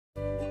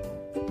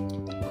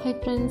Hi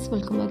friends,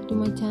 welcome back to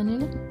my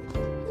channel.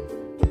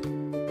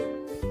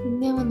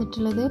 ഇന്ന് ഞാൻ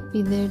വന്നിട്ടുള്ളത്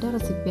പിസയുടെ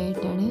റെസിപ്പി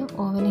ആയിട്ടാണ്.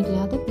 ഓവൻ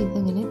ഇല്ലാതെ പിസ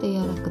എങ്ങനെ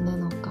തയ്യാറാക്കുന്നത്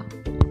നോക്കാം.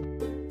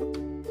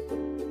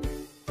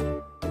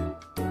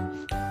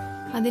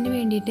 അതിനു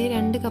വേണ്ടിയിട്ട്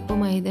 2 കപ്പ്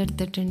മൈദ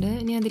എടുത്തിട്ടുണ്ട്.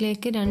 ഇനി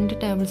അതിലേക്ക് 2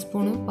 ടേബിൾ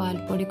സ്പൂൺ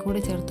പാൽപ്പൊടി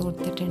കൂടെ ചേർത്ത്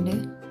കൊടുത്തിട്ടുണ്ട്.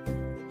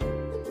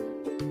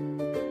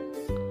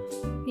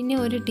 പിന്നെ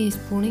 1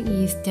 ടീസ്പൂൺ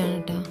ഈസ്റ്റ് ആണ്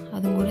കേട്ടോ,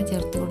 അതും കൂടെ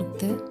ചേർത്ത്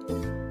കൊടുത്ത്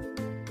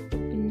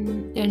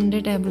 2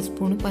 ടേബിൾ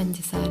സ്പൂൺ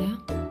പഞ്ചസാര,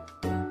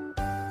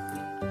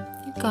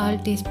 1/4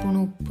 ടീസ്പൂൺ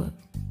ഉപ്പ്,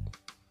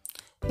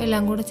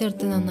 എല്ലാം കൂടെ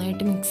ചേർത്ത്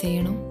നന്നായിട്ട് മിക്സ്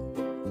ചെയ്യണം.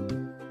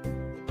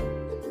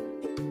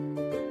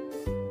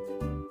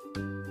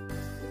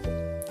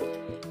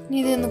 ഇനി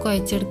ഇതൊന്ന്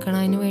കുഴച്ചെടുക്കണം.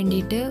 അതിന്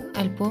വേണ്ടിയിട്ട്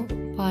അല്പം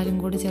പാലും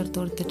കൂടി ചേർത്ത്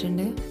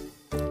കൊടുത്തിട്ടുണ്ട്.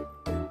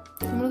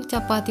 നമ്മൾ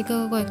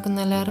ചപ്പാത്തിക്കൊക്കെ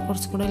കുഴക്കുന്നല്ലാതെ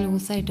കുറച്ചുകൂടെ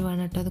ലൂസായിട്ട്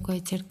വേണം കേട്ടോ അത്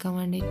കുഴച്ചെടുക്കാൻ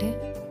വേണ്ടിയിട്ട്.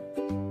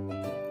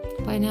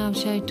 അപ്പോൾ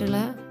അതിനാവശ്യമായിട്ടുള്ള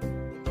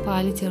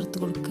പാല് ചേർത്ത്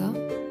കൊടുക്കുക.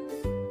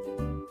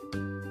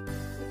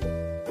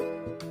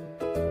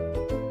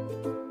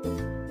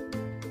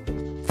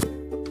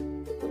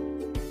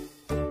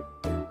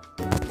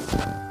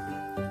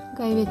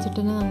 കൈ വെച്ചിട്ട്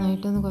തന്നെ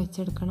നന്നായിട്ടൊന്ന്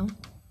കുഴച്ചെടുക്കണം.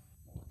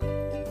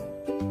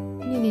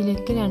 ഇനി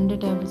ഇതിലേക്ക് 2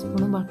 ടേബിൾ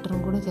സ്പൂൺ ബട്ടറും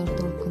കൂടെ ചേർത്ത്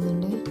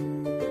കൊടുക്കുന്നുണ്ട്.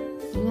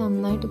 ഇത്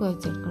നന്നായിട്ട്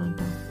കുഴച്ചെടുക്കണം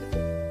കേട്ടോ.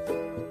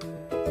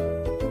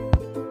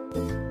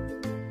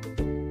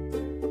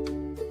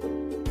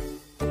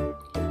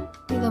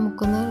 ഇത്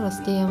നമുക്കൊന്ന്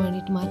റെസ്റ്റ് ചെയ്യാൻ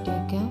വേണ്ടിയിട്ട് മാറ്റി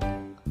വയ്ക്കാം.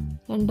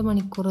 2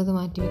 മണിക്കൂർ ഇത്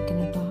മാറ്റി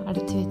വെക്കണം കേട്ടോ,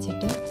 അടച്ച്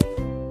വെച്ചിട്ട്.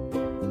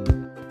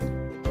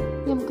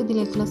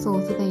 നമുക്കിതിലേക്കുള്ള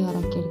സോസ്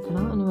തയ്യാറാക്കി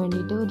എടുക്കണം. അതിന്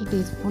വേണ്ടിയിട്ട് 1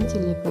 ടീസ്പൂൺ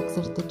ചില്ലി ഫ്ലേക്സ്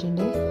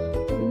എടുത്തിട്ടുണ്ട്.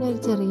 പിന്നെ ഒരു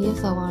ചെറിയ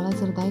സവാള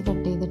ചെറുതായി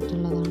കട്ട്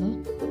ചെയ്തിട്ടുള്ളതാണ്.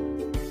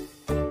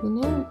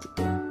 പിന്നെ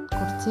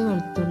കുറച്ച്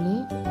വെളുത്തുള്ളി,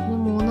 പിന്നെ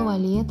 3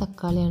 വലിയ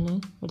തക്കാളിയാണ്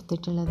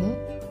എടുത്തിട്ടുള്ളത്.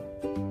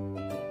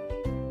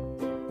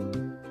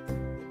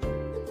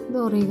 ഇത്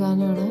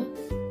ഒറിഗാനോ,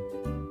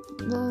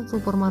 ഇത്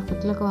സൂപ്പർ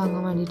മാർക്കറ്റിലൊക്കെ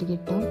വാങ്ങാൻ വേണ്ടിയിട്ട്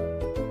കിട്ടും.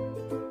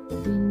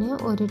 പിന്നെ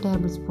 1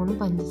 ടേബിൾ സ്പൂൺ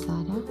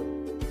പഞ്ചസാര,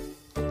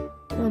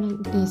 1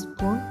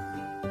 ടീസ്പൂൺ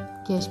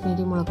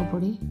കാശ്മീരി മുളക്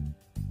പൊടി.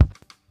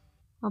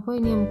 അപ്പോൾ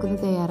ഇനി നമുക്കിത്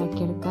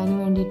തയ്യാറാക്കിയെടുക്കാൻ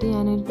വേണ്ടിയിട്ട്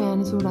ഞാനൊരു പാൻ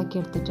ചൂടാക്കി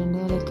എടുത്തിട്ടുണ്ട്.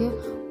 അതിലേക്ക്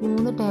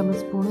 3 ടേബിൾ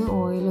സ്പൂൺ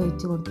ഓയിൽ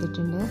ഒഴിച്ച്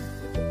കൊടുത്തിട്ടുണ്ട്.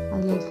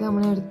 അതിലേക്ക്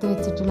നമ്മൾ എടുത്ത്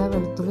വെച്ചിട്ടുള്ള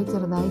വെളുത്തുള്ളി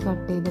ചെറുതായി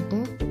കട്ട് ചെയ്തിട്ട്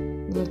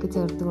ഇതിലേക്ക്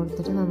ചേർത്ത്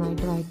കൊടുത്തിട്ട്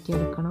നന്നായിട്ട്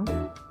വഴറ്റിയെടുക്കണം.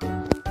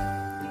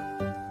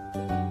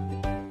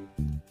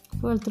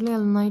 വെളുത്തുള്ളി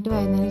നന്നായിട്ട്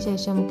വഴന്നതിന്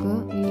ശേഷം നമുക്ക്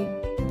ഈ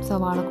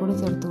സവാള കൂടി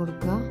ചേർത്ത്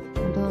കൊടുക്കുക.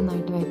 എന്നിട്ട്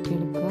നന്നായിട്ട്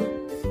വഴറ്റിയെടുക്കുക.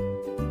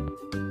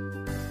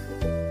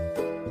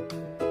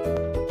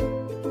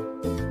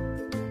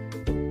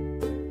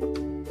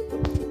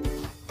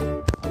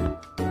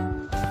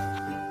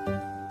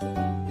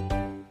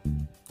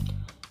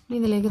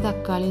 ഇതിലേക്ക്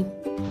തക്കാളി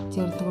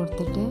ചേർത്ത്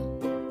കൊടുത്തിട്ട്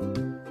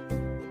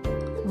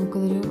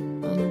നമുക്കിതൊരു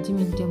 5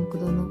 മിനിറ്റ്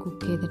നമുക്കിതൊന്ന്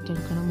കുക്ക്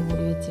ചെയ്തിട്ടെടുക്കണം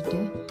മൂടി വെച്ചിട്ട്.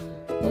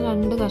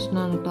 2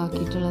 കഷ്ണമാണ് കേട്ടോ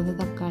ആക്കിയിട്ടുള്ളത്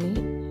തക്കാളി.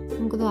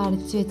 നമുക്കിത്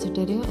അടച്ച്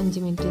വെച്ചിട്ടൊരു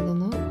 5 മിനിറ്റ്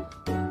ഇതൊന്ന്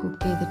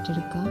കുക്ക്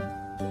ചെയ്തിട്ടെടുക്കാം.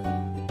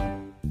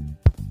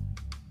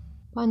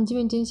 5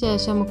 മിനിറ്റിന്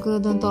ശേഷം നമുക്ക്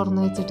ഇതൊന്ന്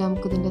തുറന്ന് വെച്ചിട്ട്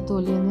നമുക്കിതിൻ്റെ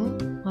തൊലി ഒന്ന്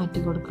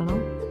മാറ്റി കൊടുക്കണം.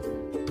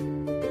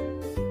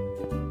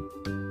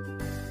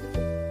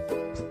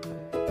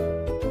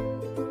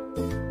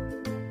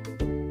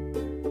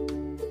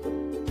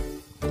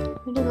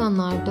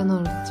 നന്നായിട്ടൊന്ന്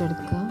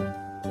ഒഴിച്ചെടുക്കുക.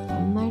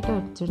 നന്നായിട്ട്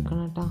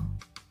ഒഴിച്ചെടുക്കണം കേട്ടോ.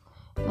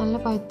 നല്ല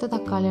പഴുത്ത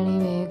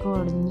തക്കാളിയാണെങ്കിൽ വേഗം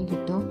ഉടഞ്ഞ്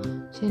കിട്ടും.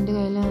 പക്ഷെ എൻ്റെ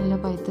കയ്യിൽ നല്ല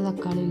പഴുത്ത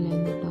തക്കാളി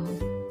ഇല്ലായിരുന്നു കേട്ടോ.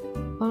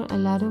 അപ്പോൾ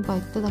എല്ലാവരും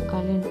പഴുത്ത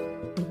തക്കാളി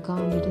എടുക്കാൻ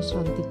വേണ്ടിയിട്ട്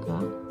ശ്രദ്ധിക്കുക.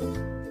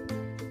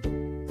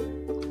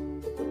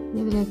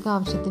 ഇതിലേക്ക്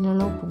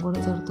ആവശ്യത്തിനുള്ള ഉപ്പും കൂടെ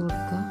ചേർത്ത്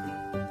കൊടുക്കുക.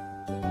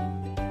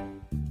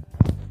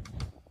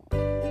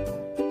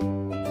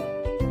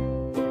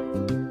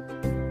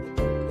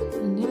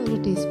 പിന്നെ 1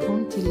 ടീസ്പൂൺ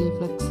ചില്ലി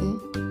ഫ്ലേക്സ്,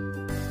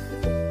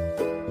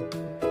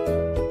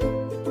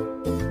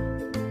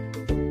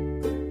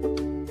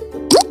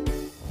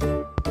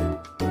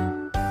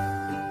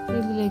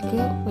 ഇതിലേക്ക്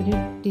 1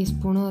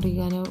 ടീസ്പൂൺ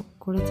ഒറിഗാനോ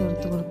കൂടെ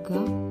ചേർത്ത് കൊടുക്കുക.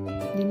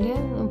 ഇതിൻ്റെ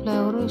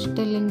ഫ്ലേവർ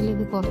ഇഷ്ടമില്ലെങ്കിൽ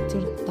ഇത്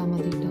കുറച്ചെടുത്താൽ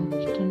മതി കേട്ടോ.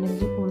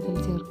 ഇഷ്ടമുണ്ടെങ്കിൽ കൂടുതൽ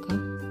ചേർക്കുക.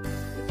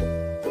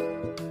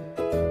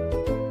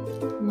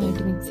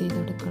 നന്നായിട്ട് മിക്സ് ചെയ്ത്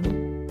കൊടുക്കണം.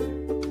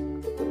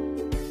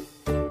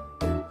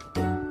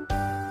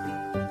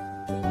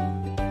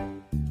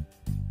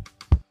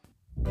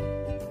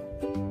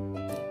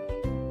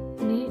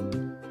 ഇനി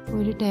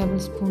 1 ടേബിൾ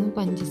സ്പൂൺ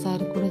പഞ്ചസാര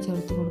കൂടെ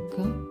ചേർത്ത്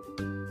കൊടുക്കുക.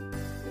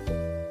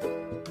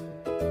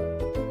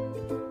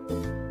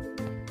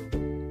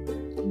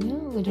 പിന്നെ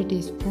 1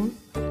 ടീസ്പൂൺ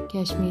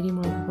കാശ്മീരി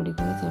മുളക് പൊടി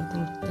കൂടെ ചേർത്ത്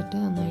കൊടുത്തിട്ട്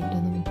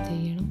നന്നായിട്ടൊന്ന് മിക്സ്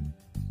ചെയ്യണം.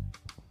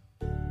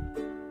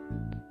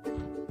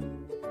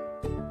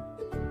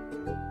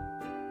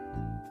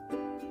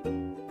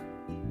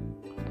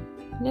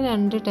 പിന്നെ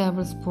 2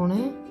 ടേബിൾ സ്പൂണ്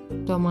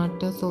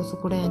ടൊമാറ്റോ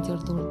സോസ് കൂടെ ഞാൻ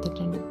ചേർത്ത്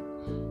കൊടുത്തിട്ടുണ്ട്.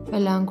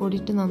 എല്ലാം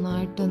കൂടിയിട്ട്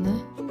നന്നായിട്ടൊന്ന്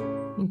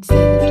മിക്സ്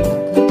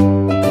ചെയ്തിട്ടെടുക്കുക.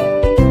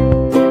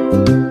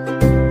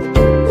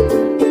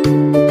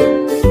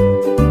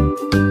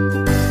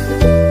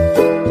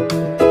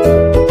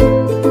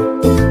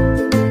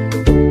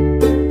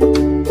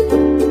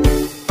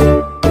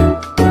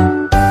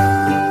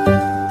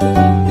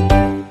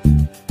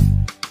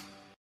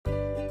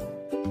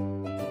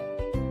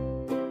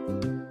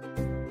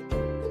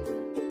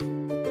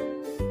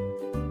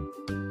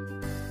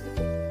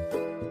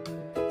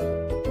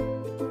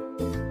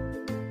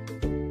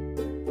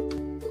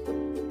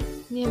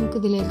 നമുക്ക്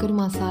ഇതിലേക്കൊരു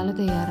മസാല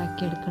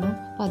തയ്യാറാക്കി എടുക്കണം.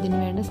 അപ്പോൾ അതിന്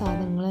വേണ്ട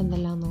സാധനങ്ങൾ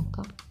എന്തെല്ലാം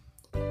നോക്കാം.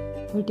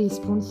 1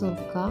 ടീസ്പൂൺ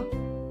സുർക്ക,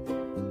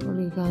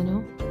 ഒറിഗാനോ,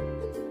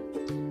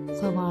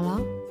 സവാള,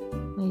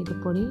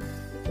 മൈദപ്പൊടി,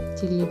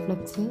 ചില്ലി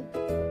ഫ്ലെക്സ്,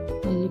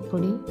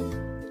 മല്ലിപ്പൊടി,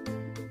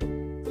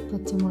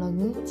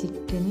 പച്ചമുളക്,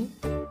 ചിക്കന്,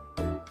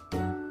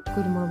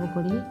 കുരുമുളക്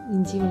പൊടി,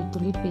 ഇഞ്ചി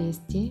വെളുത്തുള്ളി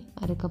പേസ്റ്റ്,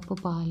 1 കപ്പ്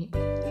പാല്.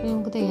 അപ്പോൾ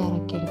നമുക്ക്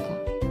തയ്യാറാക്കിയെടുക്കാം.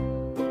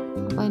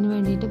 അപ്പോൾ അതിന്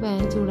വേണ്ടിയിട്ട്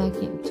പാൻ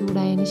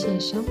ചൂടായതിന്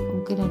ശേഷം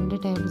നമുക്ക് 2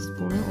 ടേബിൾ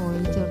സ്പൂൺ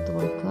ഓയിൽ ചേർത്ത്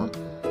കൊടുക്കുക.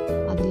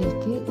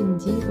 അതിലേക്ക്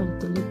ഇഞ്ചി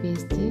വെളുത്തുള്ളി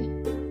പേസ്റ്റ്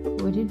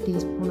 1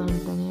 ടീസ്പൂണാണ്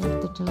കേട്ടോ ഞാൻ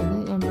എടുത്തിട്ടുള്ളത്.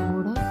 രണ്ടും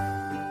കൂടെ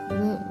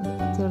ഇത്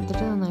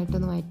ചേർത്തിട്ട്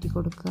നന്നായിട്ടൊന്ന് വഴറ്റി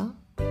കൊടുക്കുക.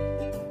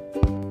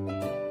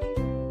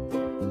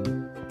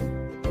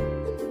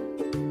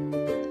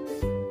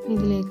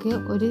 ഇതിലേക്ക്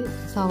 1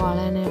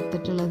 സവാളയാണ്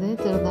എടുത്തിട്ടുള്ളത്,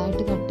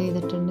 ചെറുതായിട്ട് കട്ട്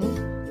ചെയ്തിട്ടുണ്ട്.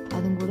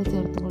 അതും കൂടെ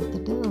ചേർത്ത്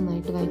കൊടുത്തിട്ട്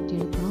നന്നായിട്ട്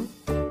വഴറ്റിയെടുക്കണം.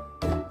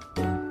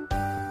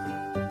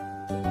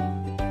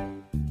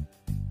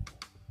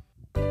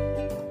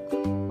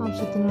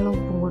 ആവശ്യത്തിനുള്ള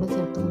ഉപ്പും കൂടെ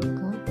ചേർത്ത്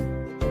കൊടുക്കുക.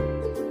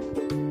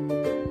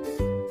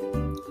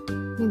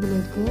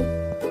 ഇതിലേക്ക്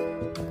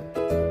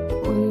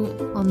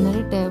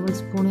 1.5 ടേബിൾ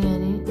സ്പൂൺ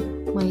ഞാൻ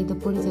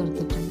മൈദപ്പൊടി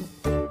ചേർത്തിട്ടുണ്ട്.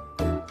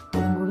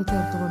 അതും കൂടി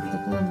ചേർത്ത്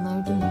കൊടുത്തിട്ട്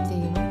നന്നായിട്ട് മിക്സ്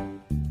ചെയ്യണം.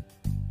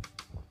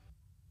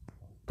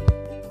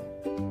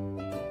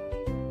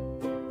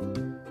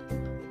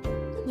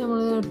 നമ്മൾ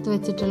എടുത്ത്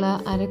വെച്ചിട്ടുള്ള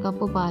 1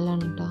 കപ്പ്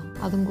പാലാണ് കേട്ടോ,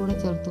 അതും കൂടെ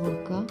ചേർത്ത്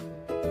കൊടുക്കുക.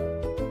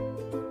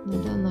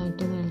 എന്നിട്ട്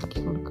നന്നായിട്ട് ഇളക്കി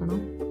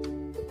കൊടുക്കണം.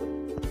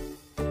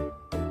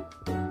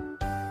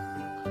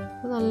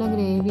 നല്ല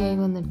ഗ്രേവി ആയി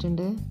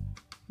വന്നിട്ടുണ്ട്.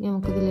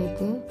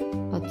 നമുക്കിതിലേക്ക്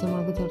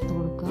പച്ചമുളക് ചേർത്ത്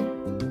കൊടുക്കാം.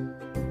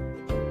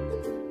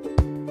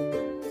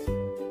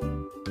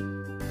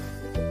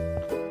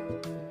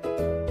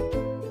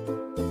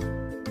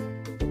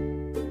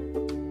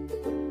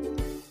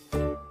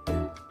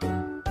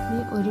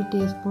 ഇനി 1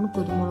 ടീസ്പൂൺ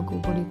കുരുമുളക്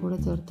പൊടി കൂടെ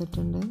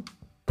ചേർത്തിട്ടുണ്ട്.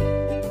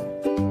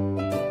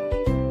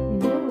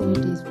 പിന്നെ 1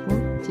 ടീസ്പൂൺ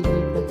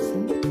ചില്ലി ഫ്ലെക്സ്.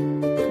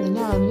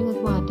 ഇതിൻ്റെ അളവിൽ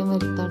നിങ്ങൾക്ക് മാറ്റം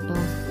വരുത്താട്ടോ.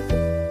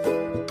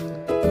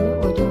 പിന്നെ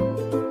 1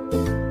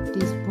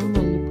 ടീസ്പൂൺ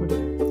മല്ലിപ്പൊടി.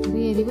 അപ്പോൾ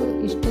എരിവ്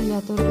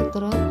ഇഷ്ടമില്ലാത്തവർക്ക്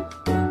ഇത്ര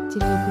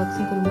ചില്ലി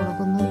ഫ്ലെക്സും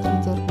കുരുമുളകൊന്നും ഇത്ര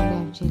ചേർക്കേണ്ട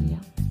ആവശ്യമില്ല.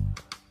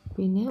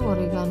 പിന്നെ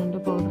ഒറിഗാനോൻ്റെ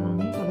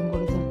പൗഡറാണ്, അതും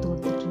കൂടെ ചേർത്ത്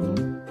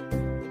കൊടുത്തിട്ടുണ്ട്.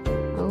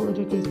 അത്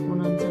 1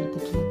 ടീസ്പൂണാണ്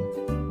ചേർത്തിട്ടുള്ളത്.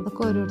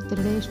 അതൊക്കെ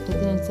ഓരോരുത്തരുടെ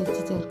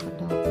ഇഷ്ടത്തിനനുസരിച്ച്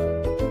ചേർക്കട്ടോ.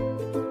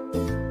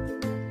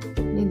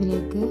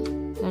 ഇതിലേക്ക്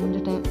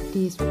 2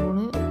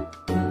 ടീസ്പൂണ്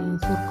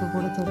സുർക്ക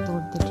കൂടെ ചേർത്ത്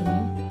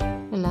കൊടുത്തിട്ടുണ്ട്.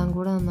 എല്ലാം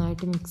കൂടെ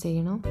നന്നായിട്ട് മിക്സ്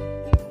ചെയ്യണം.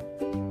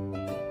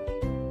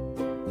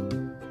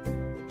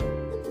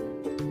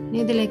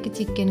 ഇതിലേക്ക്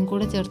ചിക്കനും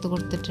കൂടെ ചേർത്ത്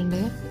കൊടുത്തിട്ടുണ്ട്.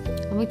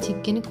 അപ്പോൾ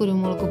ചിക്കന്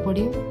കുരുമുളക്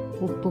പൊടിയും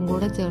ഉപ്പും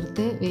കൂടെ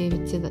ചേർത്ത്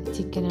വേവിച്ചത്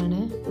ചിക്കനാണ്.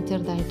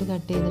 ചെറുതായിട്ട്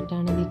കട്ട്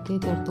ചെയ്തിട്ടാണ് ഇതിലേക്ക്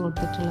ചേർത്ത്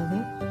കൊടുത്തിട്ടുള്ളത്.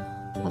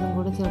 അതും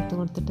കൂടെ ചേർത്ത്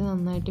കൊടുത്തിട്ട്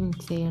നന്നായിട്ട്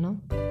മിക്സ് ചെയ്യണം.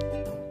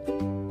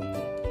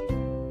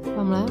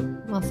 നമ്മളെ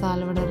മസാല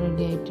ഇവിടെ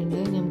റെഡി ആയിട്ടുണ്ട്.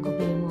 നമുക്ക്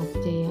ഫ്ലെയിം ഓഫ്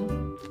ചെയ്യാം.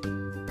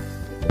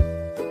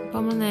 അപ്പോൾ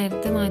നമ്മൾ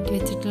നേരത്തെ മാറ്റി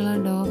വെച്ചിട്ടുള്ള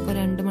ഡോ ഇപ്പോൾ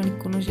 2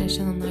 മണിക്കൂറിന്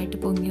ശേഷം നന്നായിട്ട്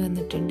പൊങ്ങി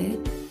വന്നിട്ടുണ്ട്.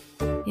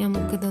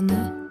 നമുക്കിതൊന്ന്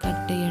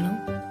കട്ട് ചെയ്യണം.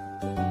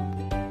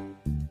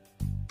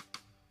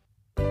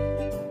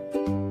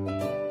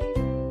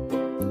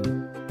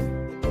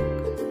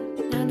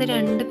 ഞാനത്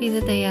 2 പീസ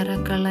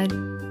തയ്യാറാക്കാനുള്ള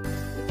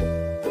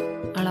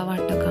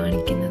അളവാട്ടോ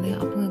കാണിക്കുന്നത്.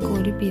 അപ്പോൾ നിങ്ങൾക്ക്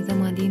 1 പീസ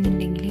മതി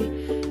എന്നുണ്ടെങ്കിൽ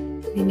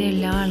ഇതിൻ്റെ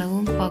എല്ലാ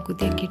അളവും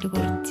പകുതിയാക്കിയിട്ട്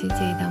കുറച്ച്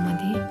ചെയ്താൽ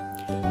മതി.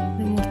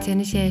 ഇത്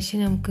മുറിച്ചതിന് ശേഷം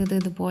നമുക്കിത്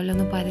ഇതുപോലെ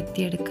ഒന്ന്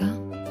പരത്തിയെടുക്കാം.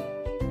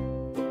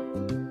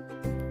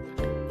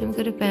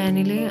 നമുക്കൊരു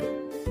പാനിൽ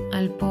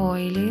അല്പം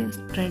ഓയിൽ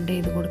സ്പ്രെഡ്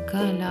ചെയ്ത്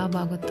കൊടുക്കുക. എല്ലാ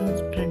ഭാഗത്തും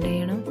സ്പ്രെഡ്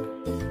ചെയ്യണം.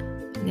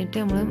 എന്നിട്ട്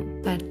നമ്മൾ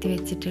പരത്തി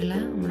വെച്ചിട്ടുള്ള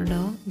നമ്മുടെ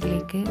ഡോ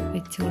ഇതിലേക്ക്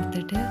വെച്ച്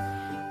കൊടുത്തിട്ട്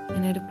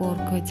ഇങ്ങനെ ഒരു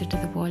പോർക്ക് വെച്ചിട്ട്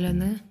ഇതുപോലെ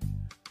ഒന്ന്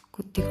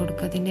കുത്തി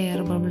കൊടുക്കുക. അതിൻ്റെ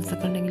എയർ ബബിൾസ്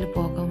ഒക്കെ ഉണ്ടെങ്കിൽ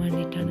പോകാൻ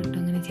വേണ്ടിയിട്ടാണ് കേട്ടോ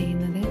അങ്ങനെ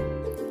ചെയ്യുന്നത്.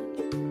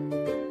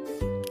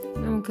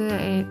 നമുക്ക്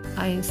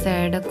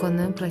സൈഡൊക്കെ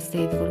ഒന്ന് പ്രസ്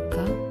ചെയ്ത്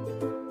കൊടുക്കുക.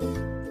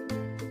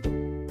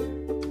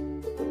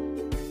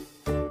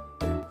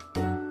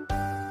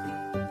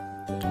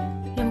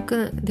 നമുക്ക്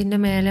ഇതിൻ്റെ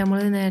മേലെ നമ്മൾ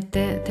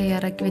നേരത്തെ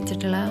തയ്യാറാക്കി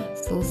വെച്ചിട്ടുള്ള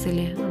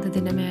സോസില്ലേ, അത്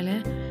ഇതിൻ്റെ മേലെ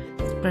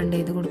സ്പ്രെഡ്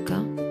ചെയ്ത് കൊടുക്കുക.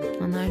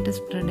 നന്നായിട്ട്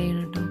സ്പ്രെഡ്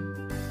ചെയ്യണം കേട്ടോ.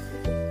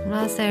 നമ്മൾ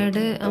ആ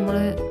സൈഡ് നമ്മൾ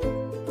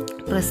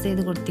പ്രസ്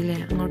ചെയ്ത് കൊടുത്തില്ലേ,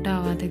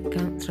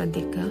 അങ്ങോട്ടാവാതിരിക്കാൻ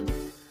ശ്രദ്ധിക്കുക.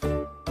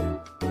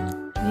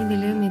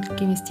 ഇതിൽ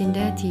മിൽക്കി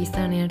മിസ്റ്റിൻ്റെ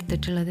ചീസാണ് ഞാൻ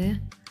എടുത്തിട്ടുള്ളത്.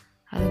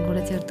 അതും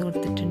കൂടെ ചേർത്ത്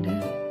കൊടുത്തിട്ടുണ്ട്.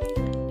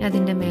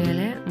 അതിൻ്റെ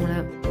മേലെ നമ്മൾ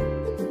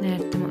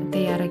നേരത്തെ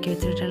തയ്യാറാക്കി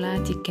വെച്ചിട്ടുള്ള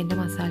ചിക്കൻ്റെ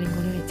മസാലയും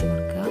കൂടി വെച്ച്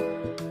കൊടുക്കുക.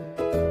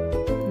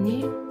 ഇനി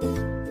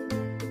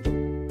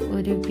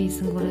 1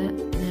 പീസും കൂടെ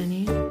ഞാൻ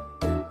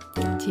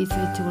ചീസ്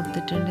വെച്ച്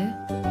കൊടുത്തിട്ടുണ്ട്.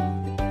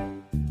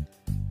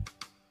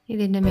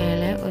 ഇതിൻ്റെ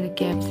മേലെ 1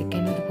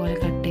 ക്യാപ്സിക്കൻ ഇതുപോലെ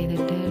കട്ട്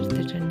ചെയ്തിട്ട്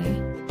എടുത്തിട്ടുണ്ട്.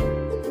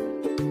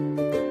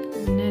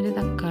 പിന്നെ 1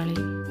 തക്കാളി,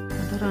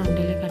 അത്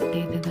റൗണ്ടിൽ കട്ട്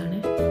ചെയ്തതാണ്.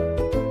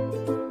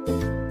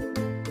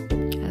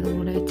 അതും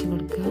കൂടെ വെച്ച്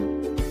കൊടുക്കുക.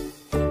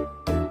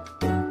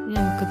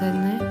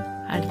 നമുക്കിതൊന്ന്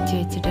അടിച്ച്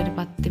വെച്ചിട്ട് ഒരു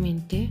 10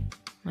 മിനിറ്റ്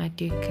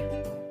മാറ്റി വയ്ക്കാം.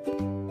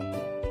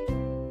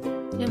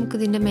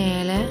 നമുക്കിതിൻ്റെ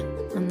മേലെ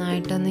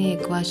നന്നായിട്ടൊന്ന്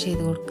എഗ് വാഷ്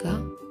ചെയ്ത് കൊടുക്കുക.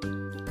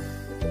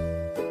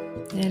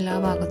 എല്ലാ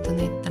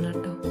ഭാഗത്തുനിന്ന് എത്തണം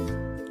കേട്ടോ.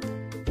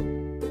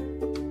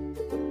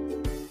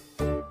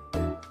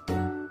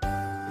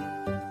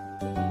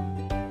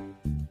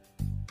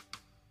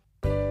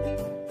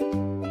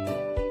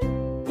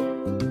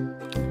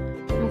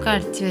 നമുക്ക്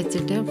അടച്ച്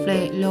വെച്ചിട്ട്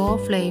ലോ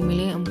ഫ്ലെയിമിൽ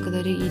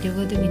നമുക്കിതൊരു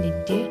 20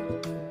 മിനിറ്റ്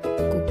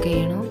കുക്ക്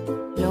ചെയ്യണം.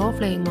 ലോ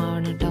ഫ്ലെയിം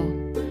ആവണം കേട്ടോ,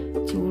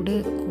 ചൂട്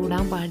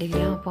കൂടാൻ പാടില്ല,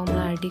 അപ്പോൾ നമ്മൾ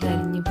അടി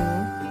കരിഞ്ഞു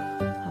പോകും.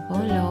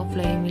 അപ്പോൾ ലോ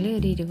ഫ്ലെയിമിൽ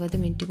ഒരു 20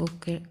 മിനിറ്റ്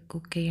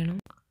കുക്ക് ചെയ്യണം.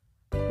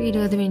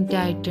 20 മിനിറ്റ്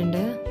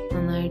ആയിട്ടുണ്ട്,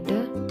 നന്നായിട്ട്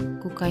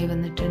കുക്കായി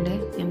വന്നിട്ടുണ്ട്.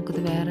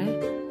 നമുക്കിത് വേറെ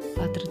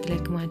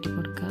പാത്രത്തിലേക്ക് മാറ്റി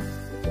കൊടുക്കാം.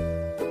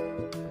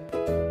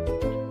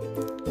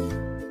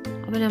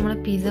 അപ്പോൾ നമ്മളെ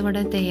പിസ്സ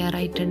ഇവിടെ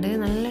തയ്യാറായിട്ടുണ്ട്.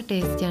 നല്ല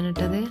ടേസ്റ്റിയാണ്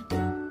ഇട്ടത്,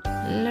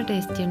 നല്ല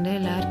ടേസ്റ്റ് ഉണ്ട്,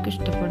 എല്ലാവർക്കും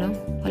ഇഷ്ടപ്പെടും.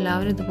 അപ്പോൾ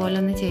എല്ലാവരും ഇതുപോലെ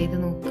ഒന്ന് ചെയ്ത്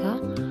നോക്കുക.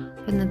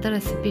 അപ്പോൾ ഇന്നത്തെ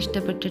റെസിപ്പി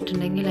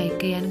ഇഷ്ടപ്പെട്ടിട്ടുണ്ടെങ്കിൽ ലൈക്ക്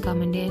ചെയ്യാനും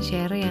കമൻറ്റ് ചെയ്യാനും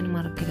ഷെയർ ചെയ്യാനും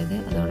മറക്കരുത്.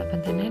 അതോടൊപ്പം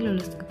തന്നെ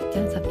ലുലുസ്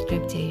കിച്ചൻ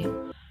സബ്സ്ക്രൈബ് ചെയ്യാം.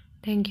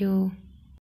 Thank you.